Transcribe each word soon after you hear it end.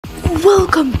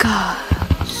Welcome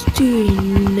guys to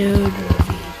another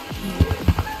video.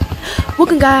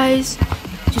 Welcome guys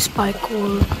to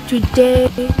Spycore. Today,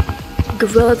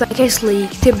 Gorilla Tag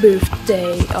leaked the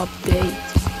birthday update.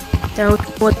 Now,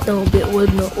 what no,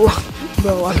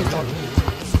 bro, I can talk.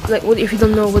 Like, what if you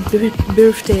don't know what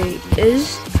birthday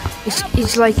is?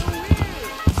 It's like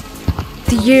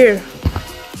the year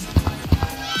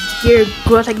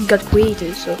Gorilla Tag got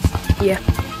created. So yeah,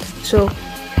 so.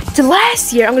 The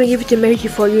last year, I'm gonna give it to Mary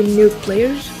for you new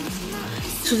players.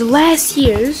 So the last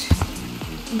years,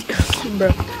 bro,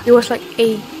 there was like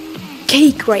a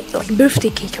cake like birthday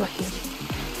cake right here,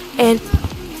 and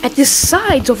at the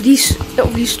sides of these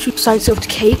two sides of the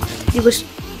cake, there was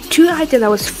two items that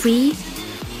was free: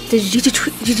 the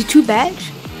GT2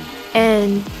 badge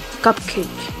and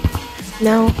cupcake.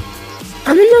 Now,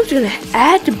 I don't know if they're gonna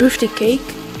add the birthday cake,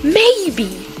 maybe,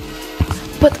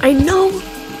 but I know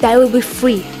that will be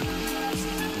free.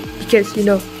 Because you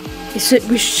know,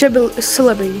 we should be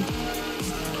celebrating,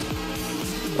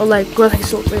 or like Gorilla Tag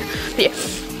celebrating. Yeah,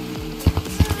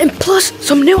 and plus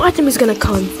some new item is gonna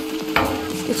come.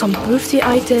 Some birthday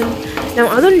item. Now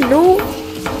I don't know.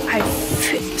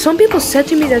 Some people said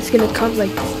to me that it's gonna come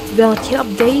like Valentine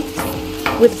update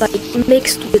with like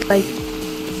mixed with like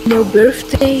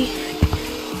birthday.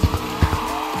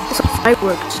 Some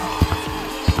fireworks.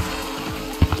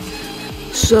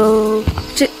 So.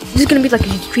 This is gonna be like a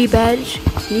GT3 badge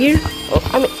here. Oh,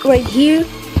 I mean, right here.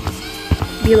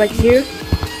 Be right here.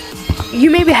 You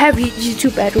maybe have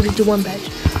GT2 badge or GT1 badge.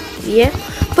 Yeah,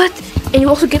 but and you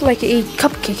also get like a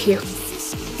cupcake here.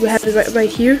 We have it right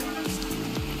here.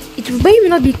 It may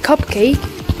not be cupcake.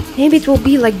 Maybe it will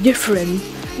be like different.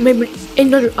 Maybe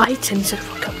another item instead of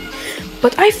a cupcake.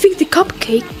 But I think the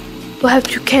cupcake will have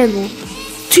two candles.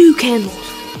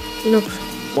 You know,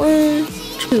 1,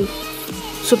 2.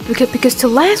 So because the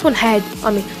last one had,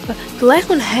 the last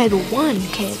one had one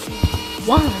candle,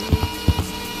 one.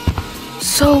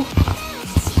 So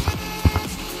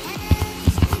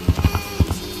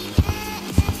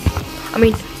let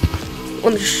me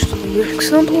show you an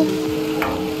example.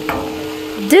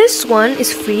 This one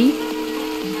is free.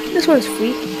 This one is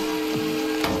free,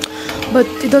 but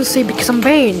it doesn't say because I'm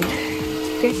banned.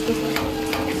 Okay.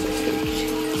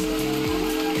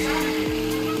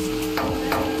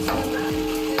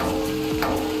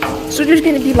 So there's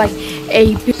gonna be like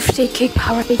a birthday cake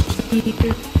right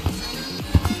here.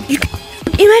 You can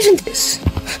imagine this.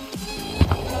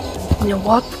 You know,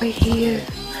 walk right here,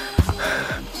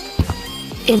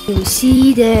 and you will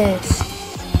see this.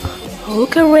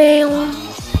 Look around,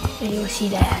 and you will see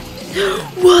that.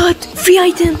 What? Free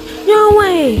item? No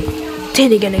way!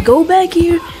 Then you're gonna go back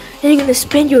here, and you're gonna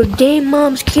spend your damn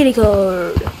mom's kitty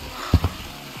card.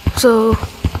 So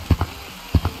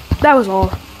that was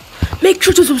all. Make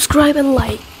sure to subscribe and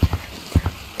like.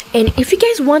 And if you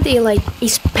guys want a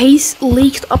space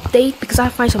leaked update, because I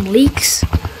find some leaks,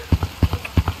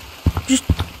 just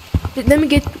let me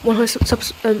get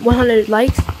 100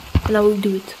 likes and I will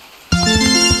do it.